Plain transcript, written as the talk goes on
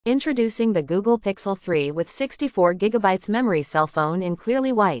Introducing the Google Pixel 3 with 64GB memory cell phone in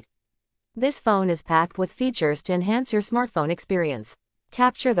clearly white. This phone is packed with features to enhance your smartphone experience.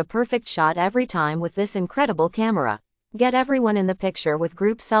 Capture the perfect shot every time with this incredible camera. Get everyone in the picture with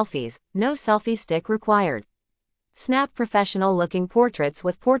group selfies, no selfie stick required. Snap professional-looking portraits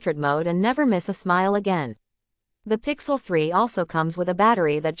with portrait mode and never miss a smile again. The Pixel 3 also comes with a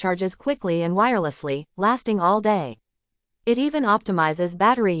battery that charges quickly and wirelessly, lasting all day. It even optimizes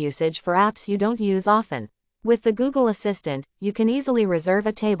battery usage for apps you don't use often. With the Google Assistant, you can easily reserve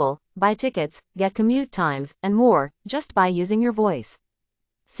a table, buy tickets, get commute times, and more, just by using your voice.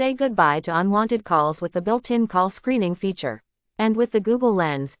 Say goodbye to unwanted calls with the built-in call screening feature. And with the Google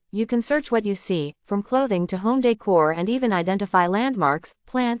Lens, you can search what you see, from clothing to home decor, and even identify landmarks,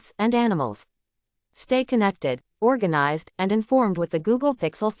 plants, and animals. Stay connected, organized, and informed with the Google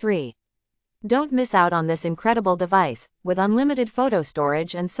Pixel 3. Don't miss out on this incredible device, with unlimited photo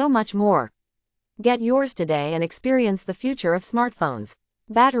storage and so much more. Get yours today and experience the future of smartphones.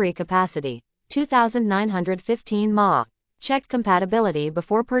 Battery capacity, 2915 mAh. Check compatibility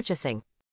before purchasing.